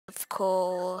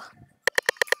cool.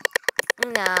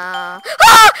 No.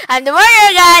 Oh! I'm the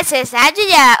murderer, guys! It's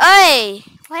Ajita! Oi!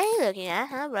 What are you looking at,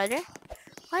 huh, brother?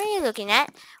 What are you looking at?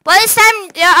 Well, it's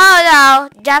time. Oh no,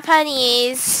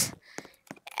 Japanese.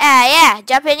 Yeah,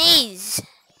 Japanese.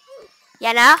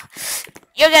 You know?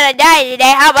 You're gonna die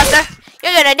today, huh, Buster?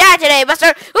 You're gonna die today,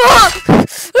 Buster! Ooh,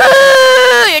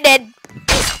 you're dead.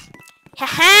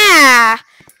 Haha!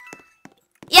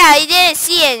 Yeah, he didn't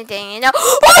see anything, you know?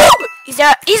 He's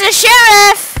a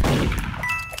sheriff!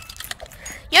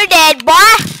 You're dead,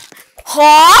 boy!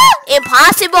 Huh?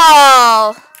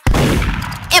 Impossible!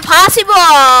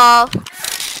 Impossible!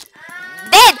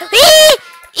 Dead!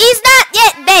 He's not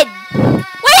yet dead!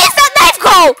 Where is that knife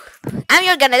go?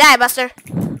 You're gonna die, Buster.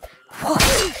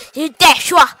 You're dead,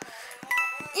 sure.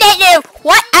 No,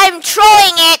 what? I'm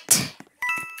throwing it!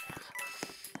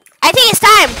 I think it's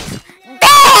time!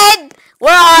 Dead!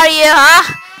 Where are you, huh?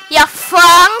 You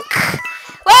funk!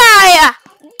 Where are you?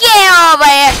 Get over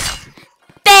here!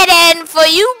 Dead end for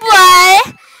you, boy!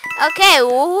 Okay,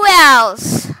 who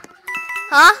else?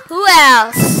 Huh? Who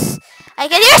else? I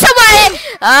can hear somebody!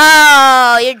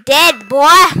 Oh, you're dead,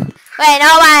 boy! Wait,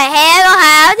 no, my head will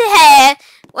have the head.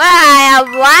 Where are you,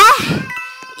 boy?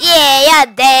 Yeah, you're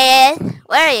dead.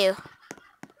 Where are you?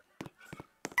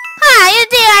 Huh, you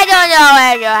think I don't know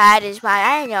where your head is, but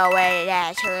I know where it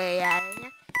actually is.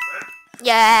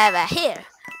 You have a hair.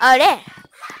 Oh, there.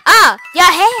 Oh,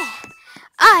 your hair.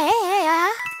 Oh,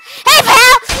 hey,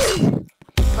 pal!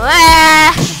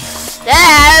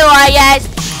 Everyone gets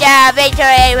the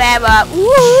victory river.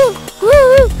 Woo!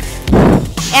 Woo!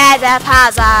 And the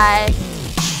puzzle.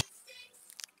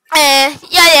 Hey,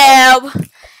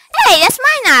 that's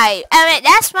my knife. I mean,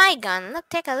 that's my gun. Look,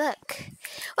 take a look.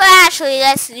 Well, actually,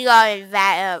 let's go and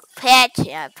pet.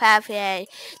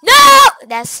 No!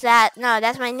 That's that. No,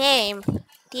 that's my name.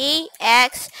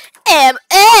 DXMA.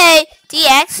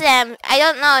 DXM. I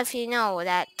don't know if you know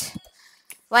that.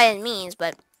 What it means,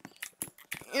 but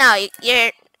no,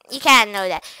 you can't know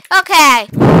that. Okay.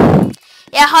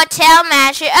 Yeah, hotel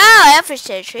manager. Oh,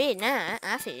 officer tree. No,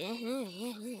 I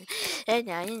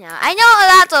know a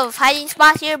lot of hiding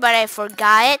spots here, but I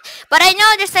forgot it. But I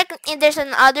know there's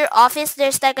another office.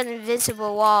 There's like an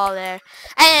invincible wall there,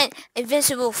 and an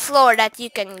invincible floor that you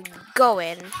can go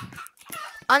in.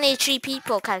 Only 3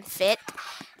 people can fit.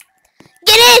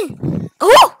 Get in!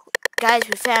 Oh, guys,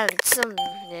 we found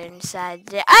something inside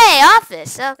there. Hey,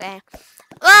 office. Okay.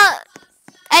 Well,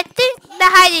 I think the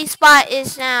hiding spot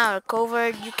is now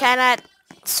covered. You cannot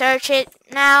search it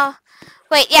now.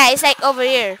 Wait, yeah, it's like over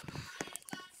here.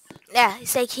 Yeah,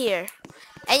 it's like here.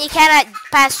 And you cannot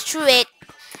pass through it.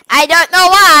 I don't know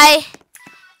why.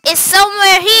 It's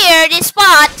somewhere here, this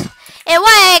spot. And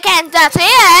why I can't touch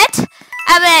it?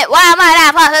 I mean, why am I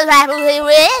not possible?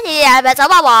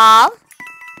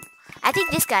 I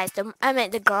think this guy's the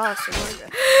girl's the murderer.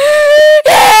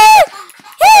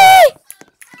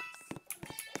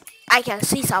 I can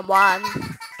see someone.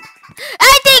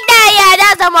 I think that, yeah,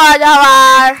 that's a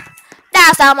murderer.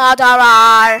 That's a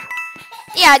murderer.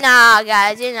 Yeah, no,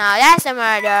 guys, you know, that's a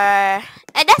murderer.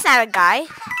 And that's not a guy.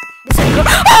 That's a girl.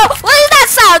 Oh, what is that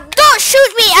sound? Don't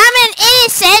shoot me. I'm an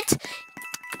innocent.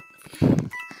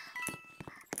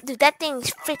 Dude, that thing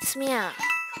freaks me out.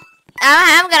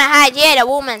 I'm gonna hide you in a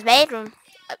woman's bedroom.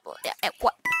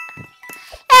 What?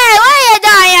 Hey, what are you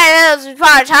doing here, little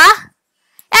part, huh?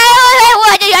 Hey,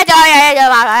 what are you doing here, little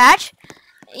part?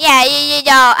 Yeah, you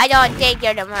know, I don't think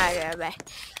you're the murderer, but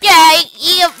yeah,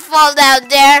 you fall down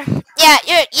there. Yeah,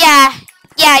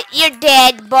 you're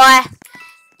dead, boy.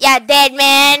 Yeah, dead,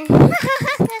 man.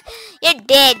 You're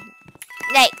dead.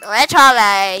 Like,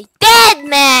 literally, dead,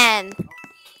 man.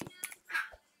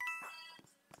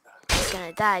 He's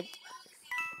gonna die.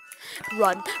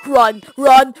 Run, run,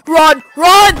 run, run,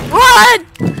 run, run!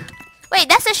 Wait,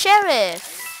 that's the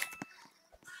sheriff.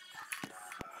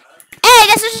 Hey,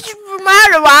 this is a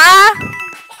murderer.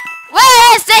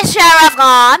 Where is this sheriff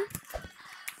gone?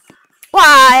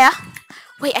 Why?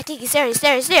 Wait, I think he's there. No.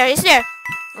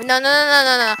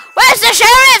 Where's the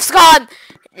sheriff's gone?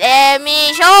 Let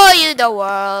me show you the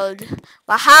world.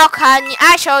 But how can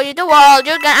I show you the world?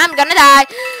 I'm gonna die.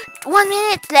 1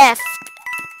 minute left.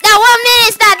 No, 1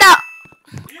 minute's not up.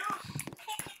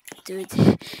 Dude,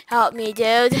 help me,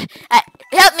 dude.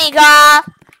 Help me, girl.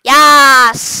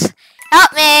 Yes.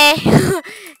 Help me.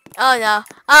 Oh no.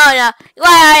 What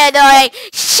are you doing?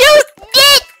 Shoot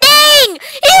that thing!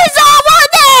 He's over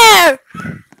there!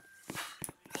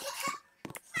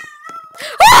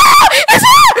 Oh! It's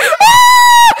her!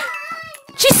 Oh!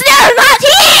 She's there, not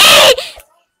he!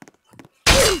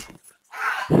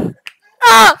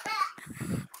 Oh!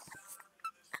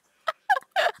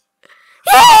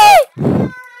 Hey!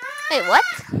 Wait, what?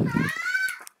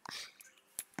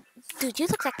 Dude, you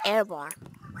look like Airborne.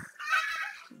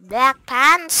 Black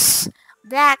pants,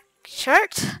 black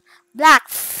shirt, black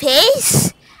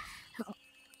face,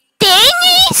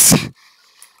 thingies,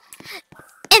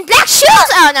 and black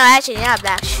shoes. Oh no, actually not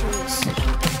black shoes.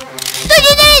 Dude,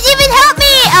 you didn't even help me.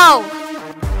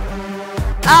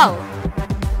 Oh.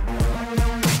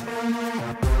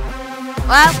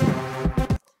 Well,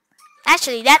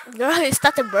 actually, that girl is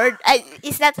not a bird.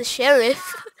 It's not the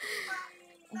sheriff.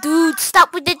 Dude,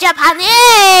 stop with the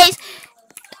Japanese.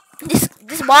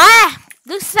 This boy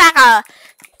looks like a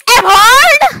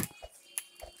airborne.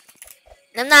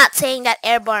 I'm not saying that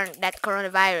airborne, that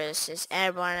coronavirus is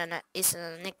airborne and is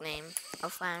a nickname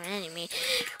of an enemy.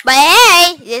 But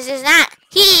hey, this is not.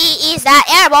 He is not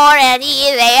airborne and he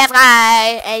is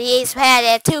AFK and he's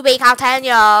headed to be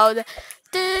continued.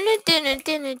 To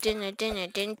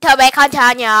be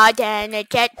continued.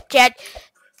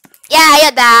 Yeah,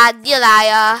 you're dead, you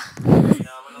liar.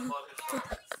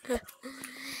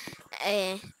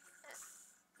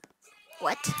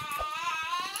 What?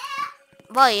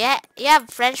 Boy, yeah, you have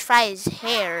French fries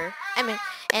here. I mean,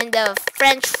 and the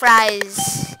French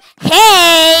fries.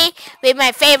 Hey, with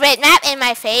my favorite map and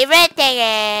my favorite thing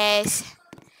is,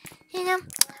 you know,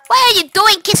 what are you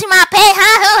doing, kissing my pet,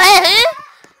 huh?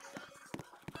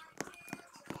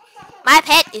 My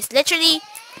pet is literally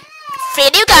free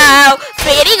to go,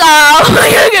 free to go.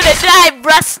 You're gonna die,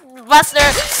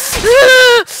 Buster.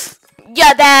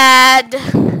 You're dead.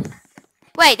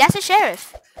 Wait, that's a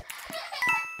sheriff.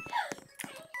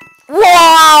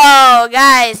 Whoa,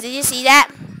 guys, did you see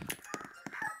that?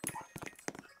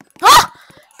 Oh,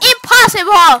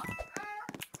 impossible!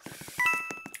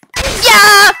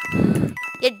 Yeah,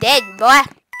 you're dead, boy.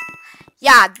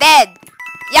 Yeah, dead.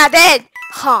 Yeah, dead.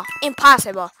 Huh?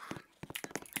 Impossible.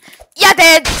 Yeah,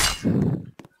 dead.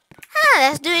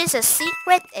 Let's do this a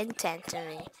secret intent to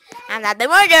me. I'm not the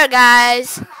murderer,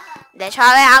 guys.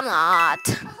 Literally, I'm not.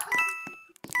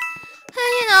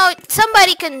 You know,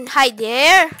 somebody can hide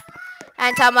there.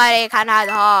 And somebody can hide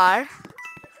her.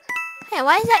 Hey,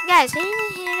 why is that, guys? Did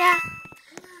you hear that?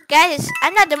 Guys,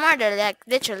 I'm not the murderer. Like,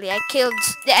 literally, I killed.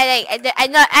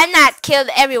 I'm not killed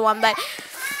everyone, but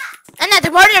I'm not the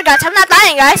murderer, guys. I'm not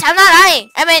lying, guys. I'm not lying.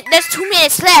 I mean, there's 2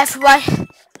 minutes left, but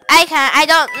I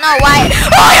don't know why.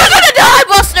 Oh, you're gonna die,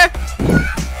 Buster!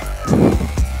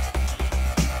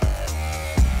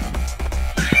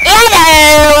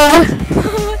 Hello!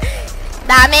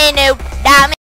 Dami noob.